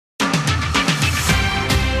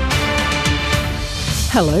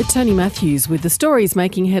Hello, Tony Matthews with the stories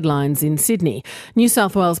making headlines in Sydney. New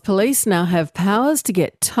South Wales Police now have powers to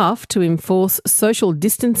get tough to enforce social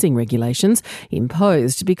distancing regulations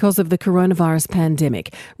imposed because of the coronavirus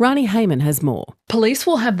pandemic. Rani Hayman has more. Police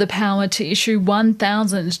will have the power to issue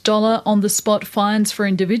 $1,000 on-the-spot fines for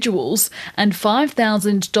individuals and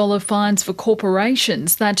 $5,000 fines for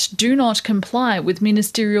corporations that do not comply with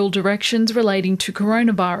ministerial directions relating to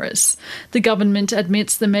coronavirus. The government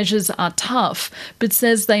admits the measures are tough, but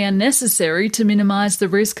says they are necessary to minimise the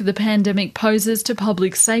risk the pandemic poses to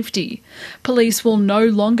public safety. Police will no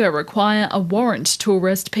longer require a warrant to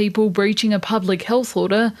arrest people breaching a public health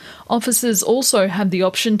order. Officers also have the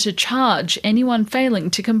option to charge anyone failing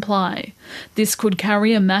to comply. This could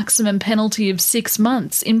carry a maximum penalty of 6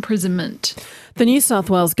 months imprisonment. The New South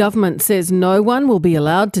Wales government says no one will be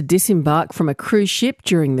allowed to disembark from a cruise ship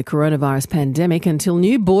during the coronavirus pandemic until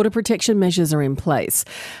new border protection measures are in place.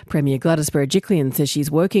 Premier Gladys Berejiklian says she's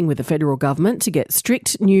working with the federal government to get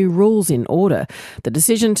strict new rules in order. The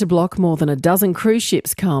decision to block more than a dozen cruise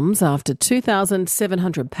ships comes after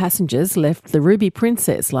 2,700 passengers left the Ruby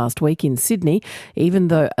Princess last week in Sydney, even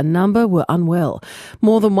though a number were unwell.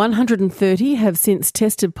 More than 130 have since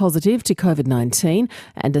tested positive to COVID-19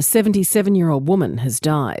 and a 77-year-old woman has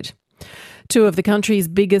died. Two of the country's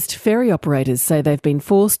biggest ferry operators say they've been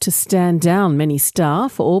forced to stand down many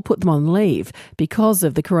staff or put them on leave because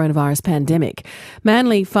of the coronavirus pandemic.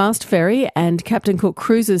 Manly Fast Ferry and Captain Cook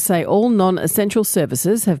Cruises say all non-essential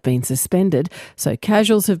services have been suspended, so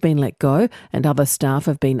casuals have been let go and other staff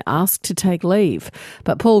have been asked to take leave.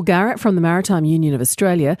 But Paul Garrett from the Maritime Union of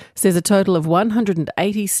Australia says a total of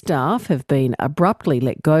 180 staff have been abruptly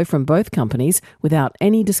let go from both companies without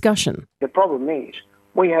any discussion. The problem is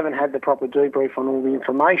we haven't had the proper debrief on all the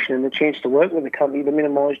information and the chance to work with the company to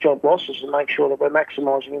minimise job losses and make sure that we're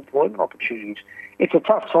maximising employment opportunities. It's a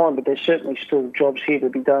tough time, but there's certainly still jobs here to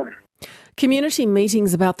be done. Community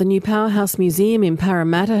meetings about the new Powerhouse Museum in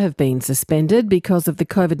Parramatta have been suspended because of the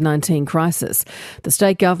COVID-19 crisis. The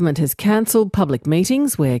state government has cancelled public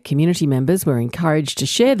meetings where community members were encouraged to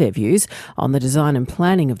share their views on the design and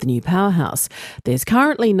planning of the new powerhouse. There's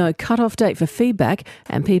currently no cut-off date for feedback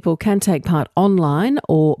and people can take part online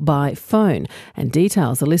or by phone. And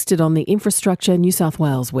details are listed on the Infrastructure New South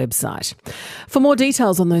Wales website. For more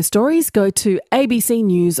details on those stories, go to ABC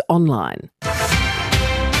News Online.